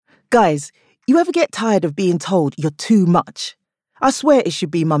Guys, you ever get tired of being told you're too much? I swear it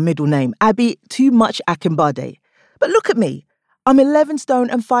should be my middle name, Abby Too Much Akinbade. But look at me. I'm 11 stone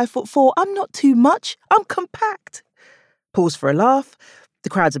and 5'4". I'm not too much. I'm compact. Pause for a laugh. The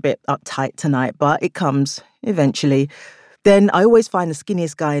crowd's a bit uptight tonight, but it comes eventually. Then I always find the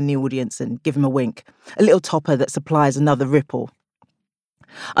skinniest guy in the audience and give him a wink, a little topper that supplies another ripple.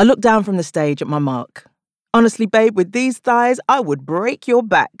 I look down from the stage at my mark. Honestly, babe, with these thighs, I would break your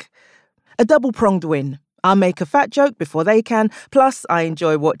back. A double-pronged win. I'll make a fat joke before they can, plus I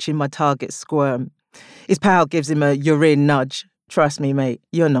enjoy watching my target squirm. His pal gives him a "you're in" nudge. Trust me, mate,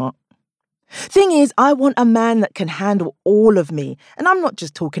 you're not. Thing is, I want a man that can handle all of me, and I'm not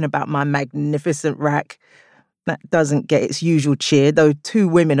just talking about my magnificent rack. That doesn't get its usual cheer, though 2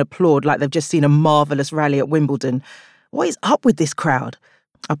 women applaud like they've just seen a marvellous rally at Wimbledon. What is up with this crowd?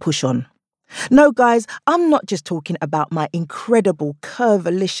 I push on. No, guys, I'm not just talking about my incredible,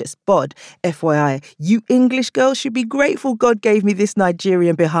 curvilicious bod. FYI, you English girls should be grateful God gave me this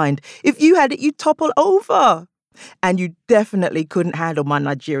Nigerian behind. If you had it, you'd topple over. And you definitely couldn't handle my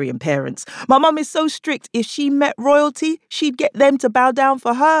Nigerian parents. My mum is so strict, if she met royalty, she'd get them to bow down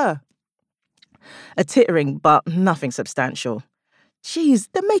for her. A tittering, but nothing substantial. Jeez,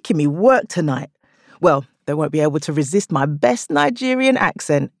 they're making me work tonight. Well, they won't be able to resist my best Nigerian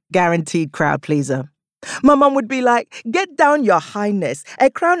accent. Guaranteed crowd pleaser. My mum would be like, "Get down, your highness. A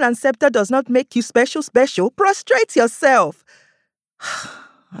crown and scepter does not make you special. Prostrate yourself."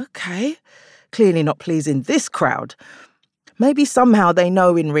 Okay, clearly not pleasing this crowd. Maybe somehow they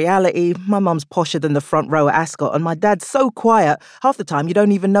know in reality my mum's posher than the front row at Ascot and my dad's so quiet, half the time you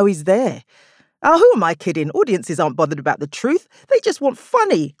don't even know he's there. Oh, who am I kidding? Audiences aren't bothered about the truth. They just want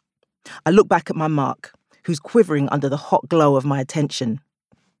funny. I look back at my mark, who's quivering under the hot glow of my attention.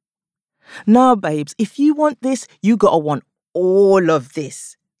 Nah, babes, if you want this, you gotta want all of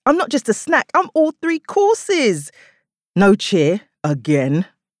this. I'm not just a snack, I'm all 3 courses. No cheer, again.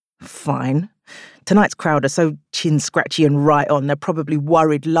 Fine. Tonight's crowd are so chin-scratchy and right on, they're probably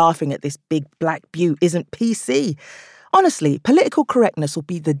worried laughing at this big black beaut isn't PC. Honestly, political correctness will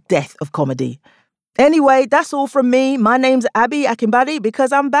be the death of comedy. Anyway, that's all from me. My name's Abby Akinbade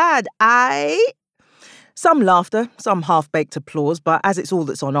because I'm bad. Some laughter, some half-baked applause, but as it's all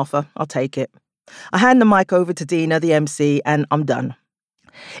that's on offer, I'll take it. I hand the mic over to Dina, the MC, and I'm done.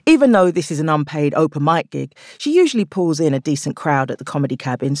 Even though this is an unpaid open mic gig, she usually pulls in a decent crowd at the Comedy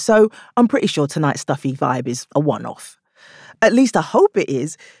Cabin, so I'm pretty sure tonight's stuffy vibe is a one-off. At least I hope it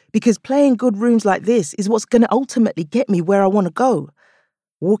is, because playing good rooms like this is what's going to ultimately get me where I want to go.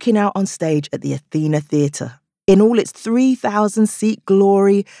 Walking out on stage at the Athena Theatre. In all its 3,000-seat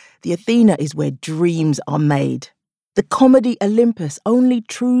glory, the Athena is where dreams are made. The comedy Olympus, only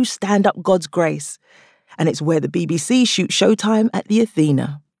true stand-up God's grace. And it's where the BBC shoots Showtime at the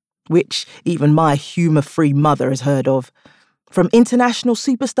Athena, which even my humour-free mother has heard of. From international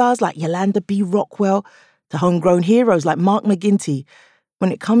superstars like Yolanda B. Rockwell to homegrown heroes like Mark McGuinty,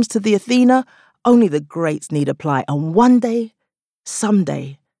 when it comes to the Athena, only the greats need apply. And one day,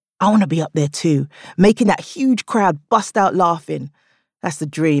 someday, I want to be up there too, making that huge crowd bust out laughing. That's the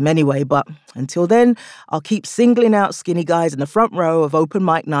dream anyway, but until then, I'll keep singling out skinny guys in the front row of open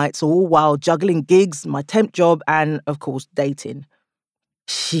mic nights, all while juggling gigs, my temp job, and, of course, dating.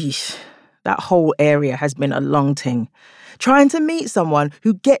 Sheesh, that whole area has been a long thing. Trying to meet someone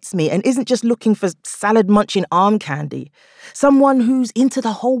who gets me and isn't just looking for salad-munching arm candy. Someone who's into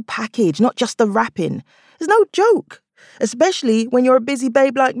the whole package, not just the rapping. It's no joke. Especially when you're a busy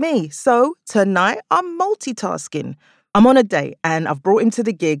babe like me. So tonight, I'm multitasking. I'm on a date and I've brought him to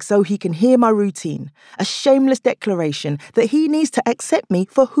the gig so he can hear my routine. A shameless declaration that he needs to accept me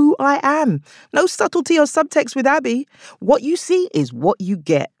for who I am. No subtlety or subtext with Abby. What you see is what you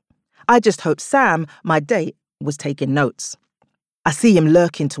get. I just hope Sam, my date, was taking notes. I see him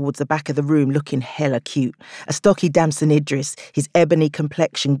lurking towards the back of the room looking hella cute. A stocky Damson Idris, his ebony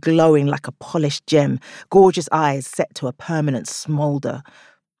complexion glowing like a polished gem, gorgeous eyes set to a permanent smoulder.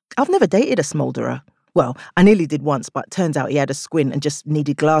 I've never dated a smoulderer. Well, I nearly did once, but turns out he had a squint and just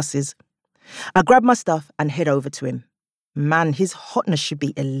needed glasses. I grab my stuff and head over to him. Man, his hotness should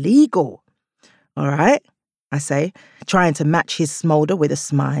be illegal. All right, I say, trying to match his smoulder with a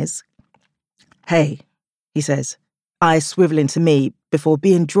smize. Hey, he says, eyes swiveling to me before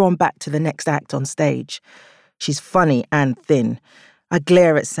being drawn back to the next act on stage. She's funny and thin. I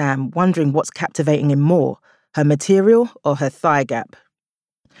glare at Sam, wondering what's captivating him more, her material or her thigh gap.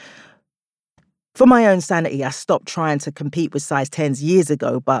 For my own sanity, I stopped trying to compete with size 10s years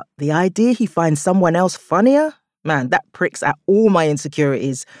ago, but the idea he finds someone else funnier? Man, that pricks at all my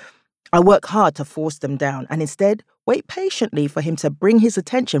insecurities. I work hard to force them down and instead wait patiently for him to bring his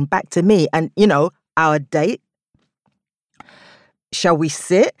attention back to me and, our date. Shall we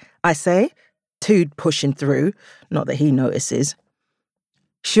sit? I say, Tood pushing through, not that he notices.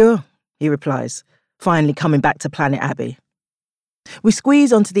 Sure, he replies, finally coming back to Planet Abbey. We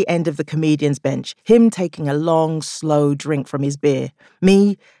squeeze onto the end of the comedian's bench, him taking a long, slow drink from his beer,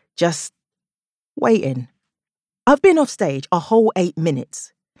 me just waiting. I've been off stage a whole 8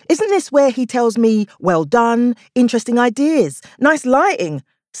 minutes. Isn't this where he tells me, well done, interesting ideas, nice lighting,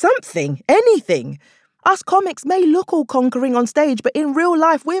 something, anything? Us comics may look all conquering on stage, but in real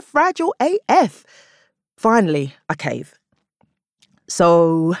life, we're fragile AF. Finally, I cave.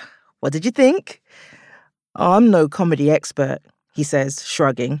 So, what did you think? I'm no comedy expert, he says,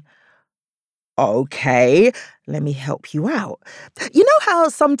 shrugging. Okay, let me help you out. You know how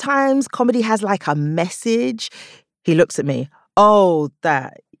sometimes comedy has like a message? He looks at me. Oh,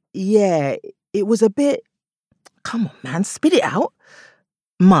 that. Yeah, it was a bit... Come on, man, spit it out.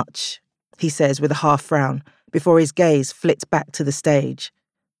 Much, he says with a half frown, before his gaze flits back to the stage.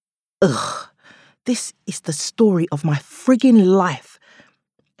 Ugh, this is the story of my friggin' life.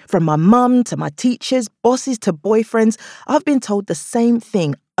 From my mum to my teachers, bosses to boyfriends, I've been told the same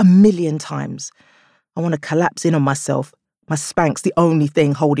thing 1,000,000 times. I want to collapse in on myself. My spank's the only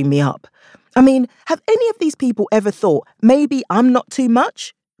thing holding me up. I mean, have any of these people ever thought, maybe I'm not too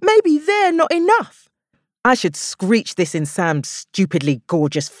much? Maybe they're not enough? I should screech this in Sam's stupidly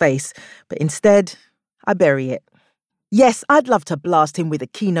gorgeous face, but instead, I bury it. Yes, I'd love to blast him with a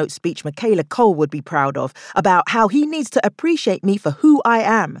keynote speech Michaela Cole would be proud of about how he needs to appreciate me for who I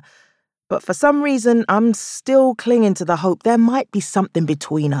am. But for some reason, I'm still clinging to the hope there might be something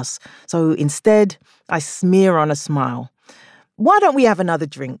between us. So instead, I smear on a smile. Why don't we have another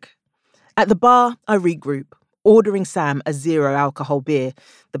drink? At the bar, I regroup, ordering Sam a 0 alcohol beer,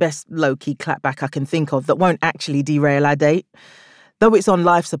 the best low-key clapback I can think of that won't actually derail our date. Though it's on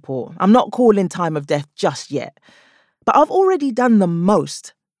life support, I'm not calling time of death just yet. But I've already done the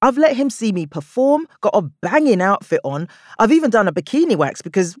most. I've let him see me perform, got a banging outfit on. I've even done a bikini wax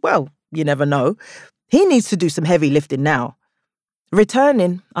because, well, you never know. He needs to do some heavy lifting now.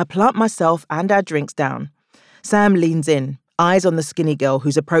 Returning, I plant myself and our drinks down. Sam leans in, eyes on the skinny girl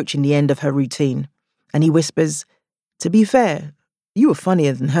who's approaching the end of her routine. And he whispers, to be fair, you were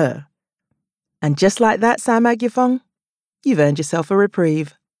funnier than her. And just like that, Sam Agyafong, you've earned yourself a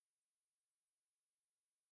reprieve.